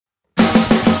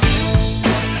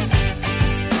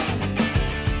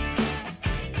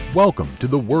Welcome to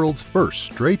the world's first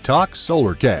Straight Talk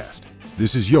Solarcast.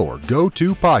 This is your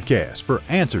go-to podcast for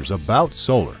answers about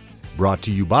solar. Brought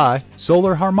to you by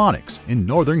Solar Harmonics in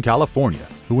Northern California,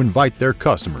 who invite their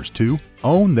customers to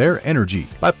own their energy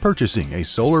by purchasing a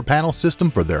solar panel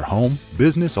system for their home,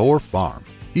 business, or farm.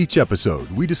 Each episode,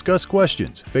 we discuss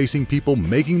questions facing people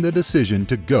making the decision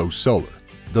to go solar.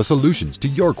 The solutions to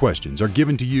your questions are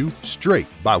given to you straight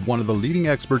by one of the leading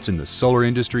experts in the solar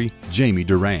industry, Jamie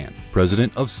Duran,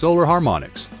 president of Solar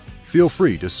Harmonics. Feel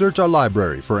free to search our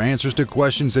library for answers to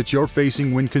questions that you're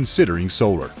facing when considering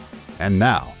solar. And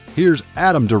now, here's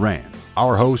Adam Duran,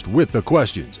 our host with the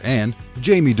questions, and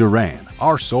Jamie Duran,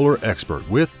 our solar expert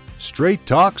with Straight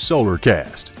Talk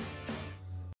Solarcast.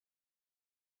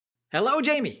 Hello,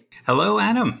 Jamie. Hello,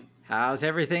 Adam. How's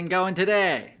everything going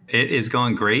today? It is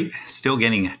going great. Still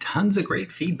getting tons of great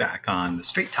feedback on the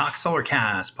Straight Talk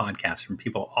Solarcast podcast from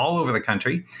people all over the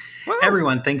country. Whoa.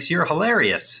 Everyone thinks you're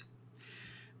hilarious.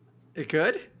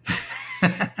 Good?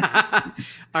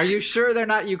 Are you sure they're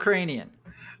not Ukrainian?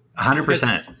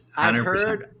 100%.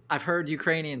 100%. I've heard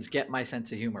Ukrainians get my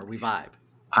sense of humor. We vibe.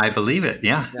 I believe it.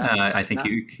 Yeah. I think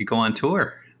you could go on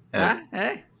tour.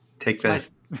 Hey, Take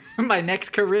my next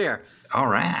career. All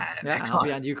right. Yeah, Excellent. I'll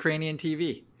be on Ukrainian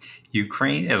TV.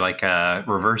 Ukraine, like a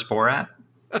reverse Borat.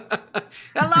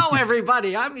 Hello,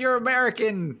 everybody. I'm your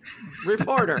American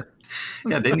reporter.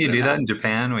 Yeah, didn't you do that in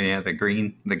Japan when you had the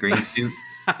green suit?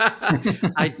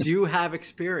 I do have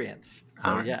experience.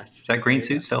 So yes. Does that green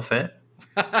suit still fit?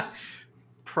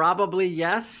 Probably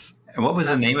yes. And what was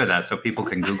the name of that so people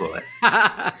can Google it?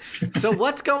 So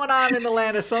what's going on in the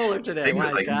land of solar today? I think it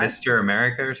was like Mr.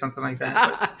 America or something like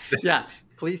that. Yeah.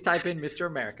 Please type in Mr.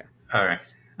 America. All right.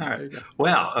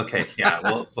 Well, okay. Yeah,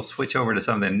 we'll switch over to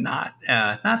something not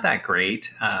that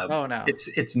great. Oh no.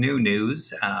 It's new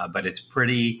news, but it's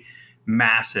pretty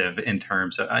massive in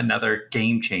terms of another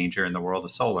game changer in the world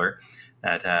of solar.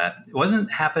 That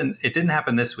it didn't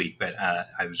happen this week, but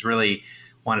I was really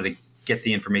wanted to get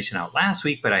the information out last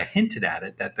week, but I hinted at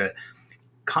it that the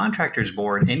Contractors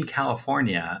Board in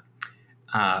California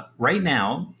right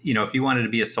now, if you wanted to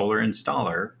be a solar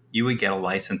installer, you would get a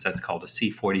license that's called a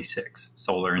C46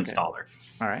 solar installer.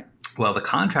 All right. Well, the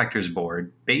Contractors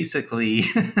Board basically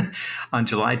on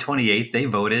July 28th, they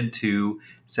voted to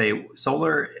say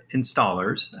solar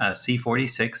installers,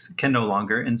 C46, can no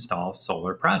longer install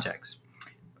solar projects,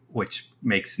 which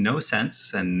makes no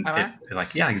sense. And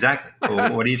yeah, exactly.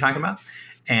 What are you talking about?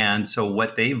 And so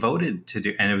what they voted to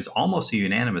do, and it was almost a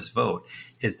unanimous vote,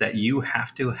 is that you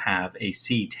have to have a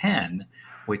C10,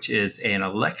 which is an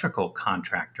electrical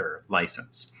contractor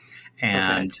license.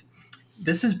 And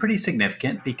this is pretty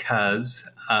significant because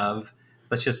of,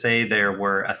 let's just say there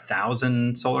were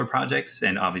 1,000 solar projects,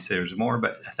 and obviously there's more,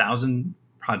 but 1,000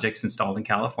 projects installed in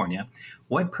California.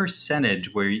 What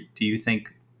percentage do you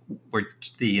think where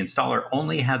the installer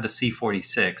only had the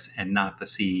C46 and not the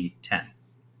C10?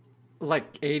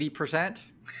 Like 80%?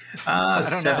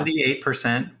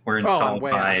 78% were installed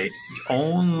by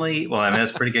only, well, I mean,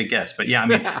 that's a pretty good guess, but yeah, I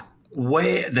mean,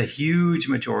 the huge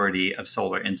majority of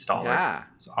solar installers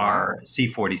are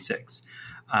C46.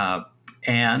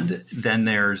 And then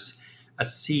there's a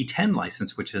C10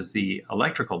 license, which is the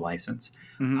electrical license.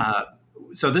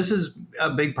 Mm-hmm. So this is a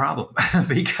big problem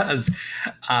because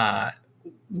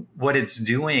what it's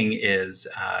doing is,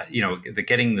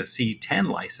 getting the C10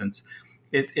 license,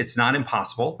 it's not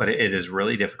impossible, but it is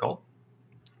really difficult.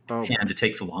 And it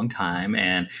takes a long time.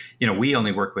 And, we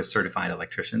only work with certified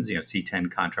electricians,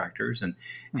 C10 contractors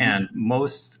and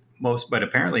most, but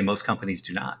apparently most companies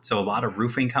do not. So a lot of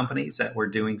roofing companies that were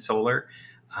doing solar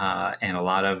and a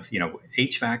lot of,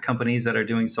 HVAC companies that are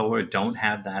doing solar don't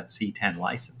have that C10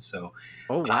 license. So,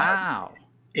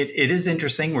 it is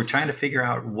interesting. We're trying to figure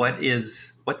out what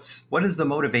is the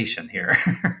motivation here,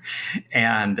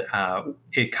 and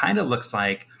it kind of looks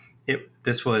like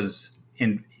this was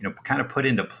kind of put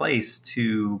into place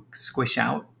to squish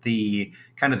out the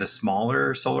kind of the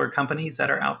smaller solar companies that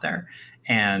are out there,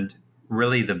 and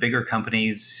really the bigger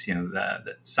companies,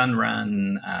 the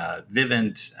Sunrun,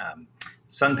 Vivint,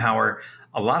 SunPower.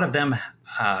 A lot of them,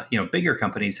 bigger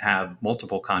companies have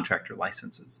multiple contractor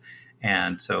licenses,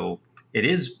 and so. It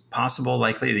is possible,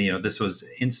 likely, this was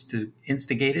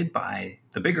instigated by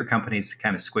the bigger companies to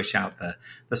kind of squish out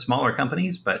the smaller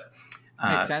companies. But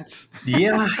makes sense.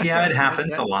 Yeah, it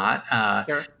happens a lot.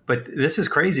 Sure. But this is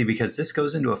crazy because this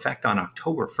goes into effect on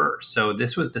October 1st. So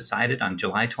this was decided on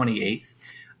July 28th.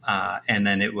 And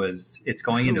then it's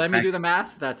going into effect. Let me do the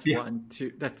math. That's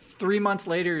 3 months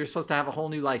later, you're supposed to have a whole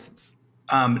new license.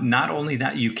 Not only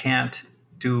that, you can't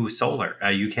do solar.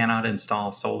 You cannot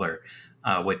install solar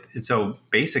So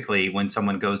basically, when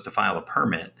someone goes to file a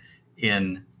permit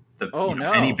in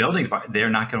no. any building department, they're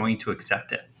not going to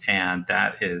accept it, and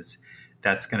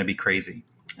that's going to be crazy.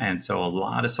 And so a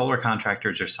lot of solar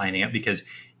contractors are signing up because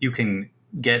you can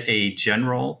get a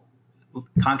general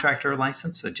contractor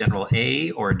license, a general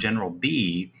A or a general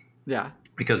B. Yeah.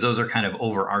 Because those are kind of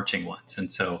overarching ones.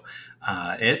 And so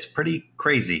it's pretty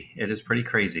crazy. It is pretty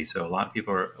crazy. So a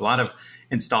lot of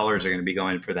installers are going to be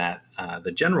going for that,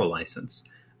 the general license.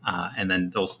 And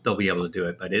then they'll be able to do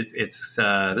it. But this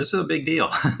is a big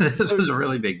deal. This is a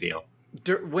really big deal.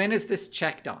 When is this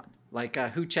checked on? Like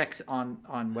who checks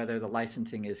on whether the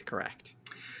licensing is correct?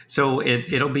 So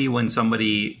it'll be when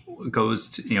somebody goes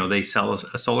to, they sell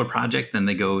a solar project, then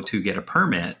they go to get a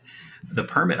permit. The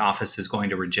permit office is going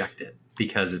to reject it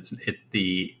because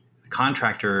the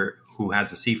contractor who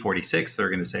has a C46, they're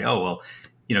going to say, oh, well,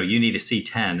 you need a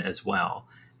C10 as well.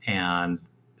 And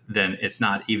then it's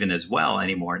not even as well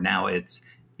anymore. Now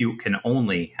you can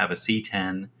only have a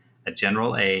C10, a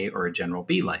general A or a general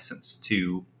B license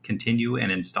to continue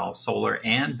and install solar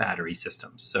and battery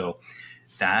systems. So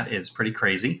that is pretty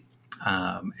crazy.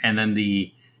 And then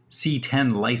the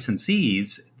C10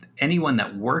 licensees, anyone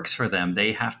that works for them,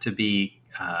 they have to be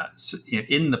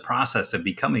in the process of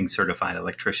becoming certified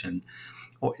electrician,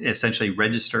 or essentially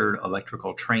registered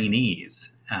electrical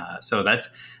trainees. So that's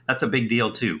a big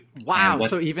deal too. Wow!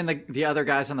 So even the other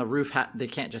guys on the roof, they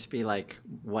can't just be like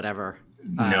whatever.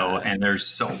 No, and there's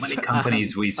so many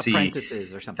companies we see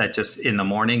apprentices or something that just in the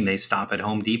morning they stop at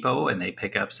Home Depot and they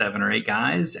pick up 7 or 8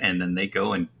 guys and then they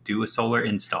go and do a solar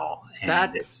install.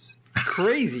 And it's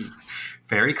crazy.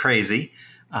 Very crazy.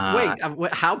 Wait,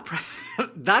 how?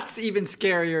 That's even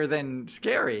scarier than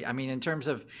scary. I mean, in terms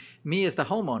of me as the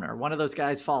homeowner, one of those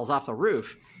guys falls off the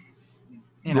roof.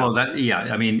 Well,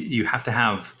 I mean, you have to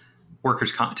have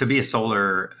workers' comp to be a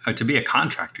solar, to be a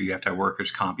contractor. You have to have workers'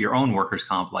 comp, your own workers'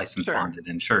 comp license, bonded,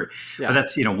 insured. Yeah. But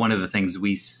that's one of the things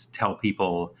we tell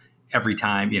people every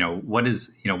time.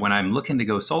 When I'm looking to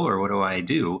go solar, what do I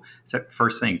do? So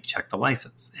first thing, check the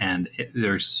license. And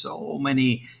there's so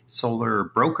many solar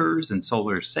brokers and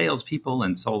solar salespeople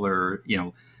and solar,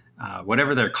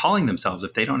 whatever they're calling themselves.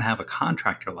 If they don't have a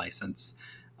contractor license,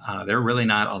 they're really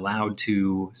not allowed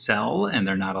to sell and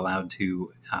they're not allowed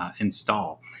to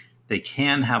install. They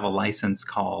can have a license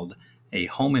called a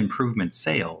home improvement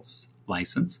sales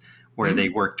license, where they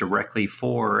work directly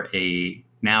for a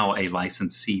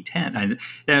licensed C10. And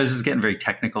this is getting very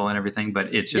technical and everything,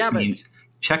 but it just means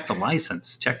check the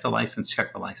license.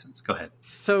 Go ahead.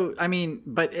 So, I mean,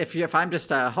 but if I'm just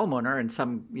a homeowner and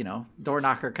some, door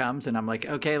knocker comes and I'm like,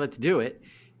 okay, let's do it.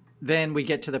 Then we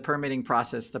get to the permitting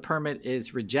process. The permit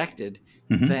is rejected.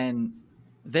 Mm-hmm. Then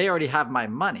they already have my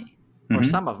money or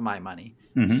some of my money.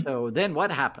 Mm-hmm. So then what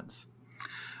happens?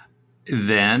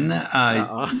 Then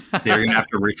they're going to have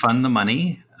to refund the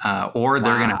money, or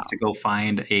they're going to have to go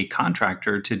find a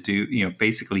contractor to do,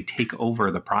 basically take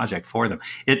over the project for them.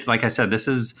 Like I said, this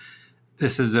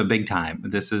is a big time.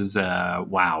 This is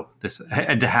This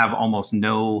had to have almost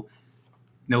no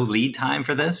lead time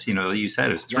for this. You said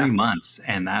it was 3 months,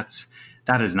 and that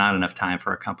is not enough time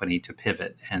for a company to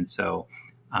pivot. And so,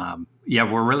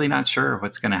 we're really not sure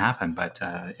what's going to happen, but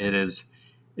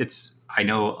I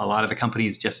know a lot of the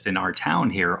companies just in our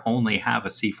town here only have a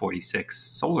C46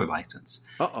 solar license.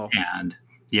 And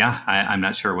I'm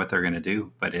not sure what they're going to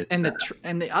do, but it's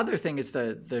and the other thing is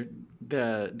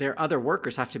their other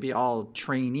workers have to be all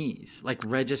trainees, like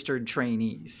registered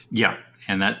trainees. Yeah,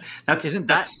 and that's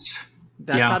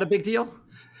not a big deal.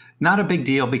 Not a big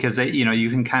deal because you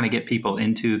can kind of get people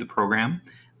into the program,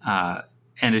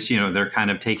 and it's they're kind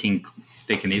of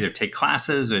they can either take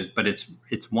classes but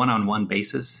it's one-on-one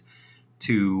basis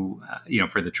to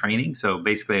for the training. So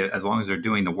basically, as long as they're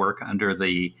doing the work under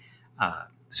the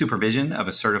supervision of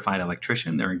a certified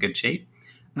electrician, they're in good shape.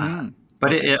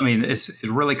 But it's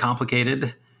really complicated.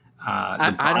 The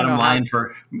bottom line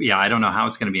I don't know how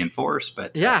it's going to be enforced,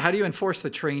 but how do you enforce the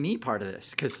trainee part of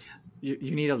this? Because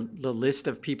you need the list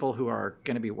of people who are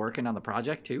going to be working on the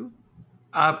project too.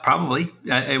 Probably.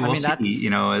 We'll see.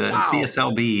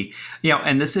 CSLB.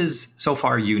 And this is so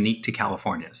far unique to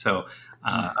California. So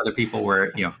other people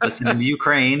were listening to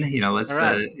Ukraine. Let's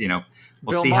we'll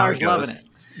Bill see Maher's how it goes. Loving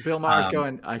it. Bill Maher's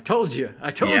going, I told you.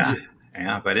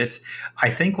 Yeah, but I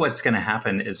think what's going to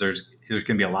happen is there's going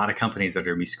to be a lot of companies that are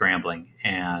going to be scrambling,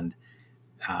 and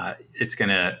it's going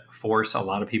to force a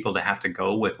lot of people to have to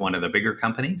go with one of the bigger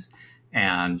companies.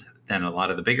 And then a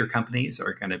lot of the bigger companies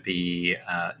are going to be,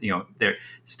 their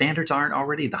standards aren't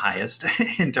already the highest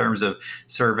in terms of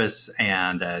service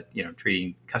and,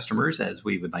 treating customers as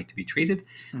we would like to be treated,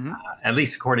 at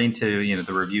least according to,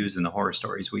 the reviews and the horror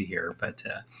stories we hear. But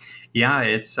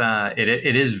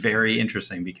it is very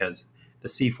interesting because the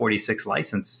C46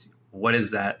 license, what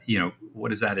does that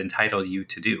entitle you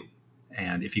to do?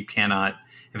 And if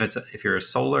you're a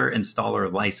solar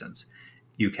installer license,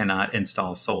 you cannot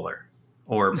install solar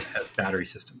or battery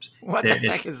systems. What the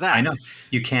heck is that? I know.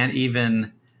 You can't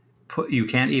even put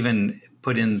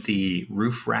in the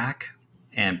roof rack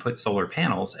and put solar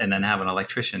panels and then have an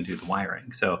electrician do the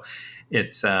wiring. So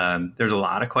it's there's a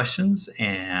lot of questions,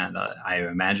 and I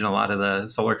imagine a lot of the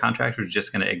solar contractors are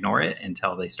just going to ignore it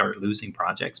until they start losing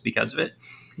projects because of it.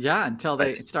 Yeah, until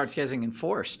it starts getting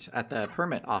enforced at the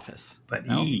permit office. But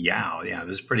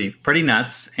this is pretty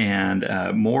nuts,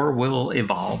 and more will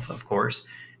evolve, of course,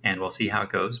 and we'll see how it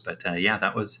goes. But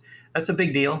that's a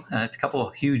big deal. It's a couple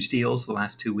of huge deals the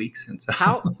last 2 weeks, and so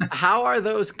how are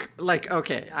those like?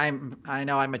 Okay, I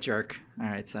know I'm a jerk. All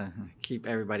right, so keep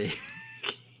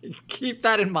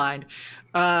that in mind.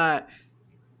 The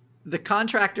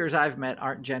contractors I've met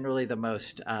aren't generally the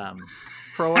most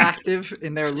proactive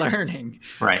in their learning.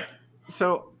 Right.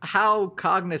 So how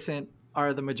cognizant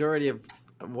are the majority of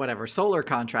solar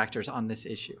contractors on this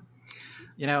issue?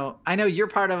 I know you're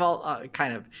part of all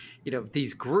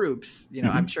these groups,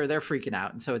 I'm sure they're freaking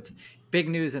out. And so it's big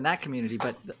news in that community,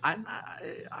 but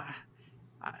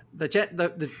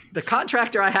the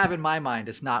contractor I have in my mind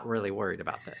is not really worried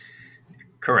about this.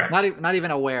 Correct. Not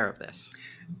even aware of this.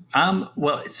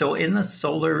 Well, so in the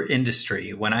solar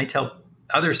industry, when I tell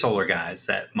other solar guys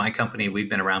that my company, we've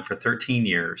been around for 13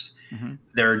 years,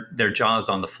 their jaw's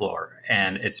on the floor.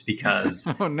 And it's because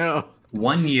oh no,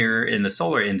 1 year in the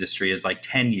solar industry is like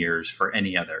 10 years for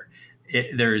any other.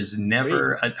 There's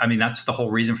never, that's the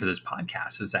whole reason for this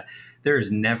podcast, is that there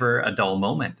is never a dull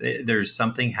moment. There's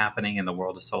something happening in the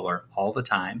world of solar all the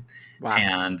time. Wow.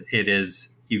 And it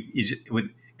is, with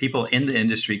people in the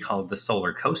industry call it the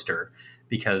solar coaster,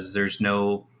 because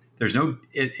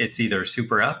it's either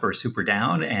super up or super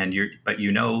down, but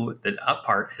the up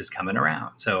part is coming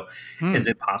around. So is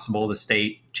it possible the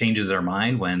state changes their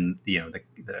mind when the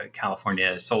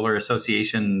California Solar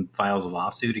Association files a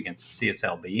lawsuit against the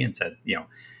CSLB and said,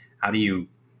 how do you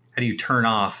turn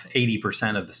off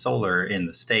 80% of the solar in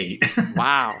the state?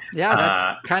 Wow. Yeah,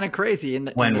 that's kind of crazy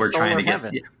when we're trying to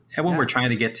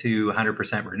get to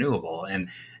 100% renewable and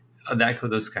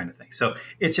those kind of things. So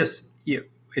it's just,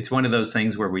 it's one of those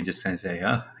things where we just kind of say,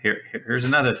 oh, here's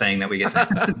another thing that we get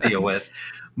to deal with.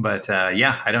 But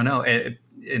I don't know.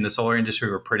 In the solar industry,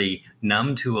 we're pretty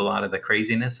numb to a lot of the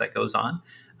craziness that goes on.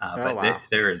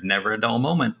 There is never a dull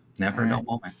moment. Never a dull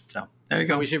moment. So there you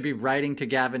go. We should be writing to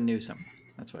Gavin Newsom.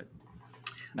 That's what.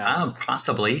 No.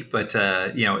 Possibly. But,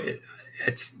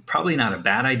 it's probably not a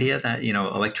bad idea that,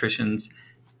 electricians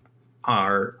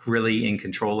are really in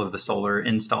control of the solar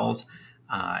installs.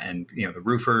 And the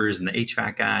roofers and the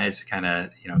HVAC guys kind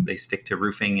of they stick to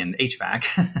roofing and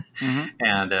HVAC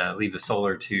and leave the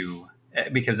solar to,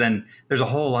 because then there's a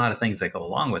whole lot of things that go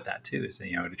along with that too. Is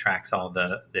it attracts all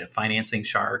the financing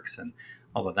sharks and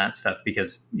all of that stuff,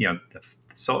 because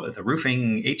the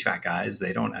roofing HVAC guys,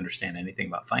 they don't understand anything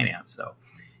about finance, so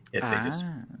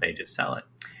they just sell it.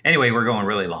 Anyway, we're going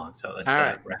really long, so let's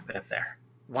wrap it up there.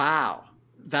 Wow,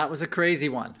 that was a crazy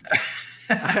one.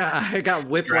 I got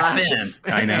whiplash.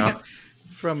 I know.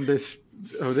 From this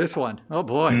one. Oh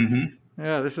boy.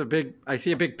 Yeah, this is I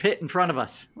see a big pit in front of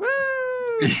us. Woo!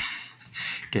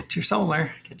 Get your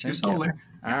solar.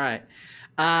 All right.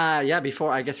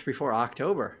 Before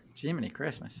October. Jiminy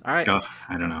Christmas. All right. Oh,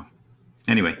 I don't know.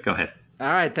 Anyway, go ahead.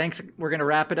 All right. Thanks. We're going to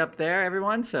wrap it up there,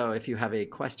 everyone. So if you have a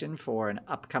question for an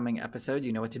upcoming episode,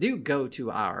 you know what to do. Go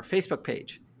to our Facebook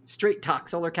page, Straight Talk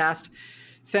Solarcast.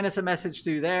 Send us a message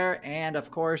through there. And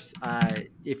of course,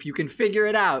 if you can figure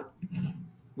it out,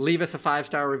 leave us a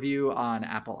 5-star review on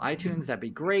Apple iTunes. That'd be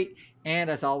great. And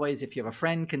as always, if you have a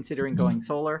friend considering going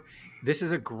solar, this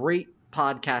is a great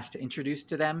podcast to introduce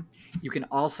to them. You can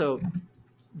also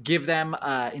give them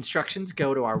instructions.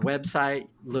 Go to our website,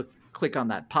 click on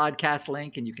that podcast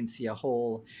link, and you can see a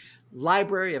whole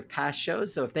library of past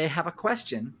shows. So if they have a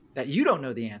question that you don't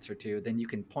know the answer to, then you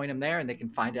can point them there and they can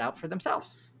find it out for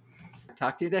themselves.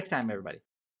 Talk to you next time, everybody.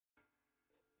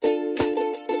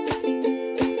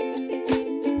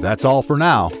 That's all for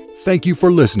now. Thank you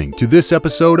for listening to this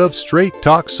episode of Straight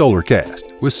Talk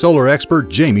Solarcast with solar expert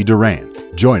Jamie Durand.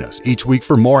 Join us each week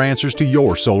for more answers to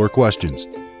your solar questions.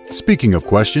 Speaking of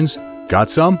questions,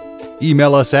 got some?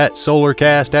 Email us at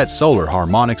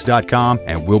solarcast@solarharmonics.com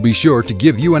and we'll be sure to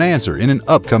give you an answer in an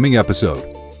upcoming episode.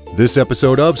 This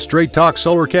episode of Straight Talk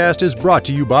Solarcast is brought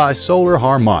to you by Solar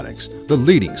Harmonics, the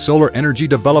leading solar energy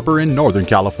developer in Northern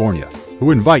California,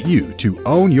 who invite you to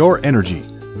own your energy.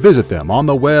 Visit them on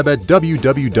the web at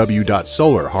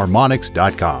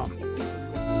www.solarharmonics.com.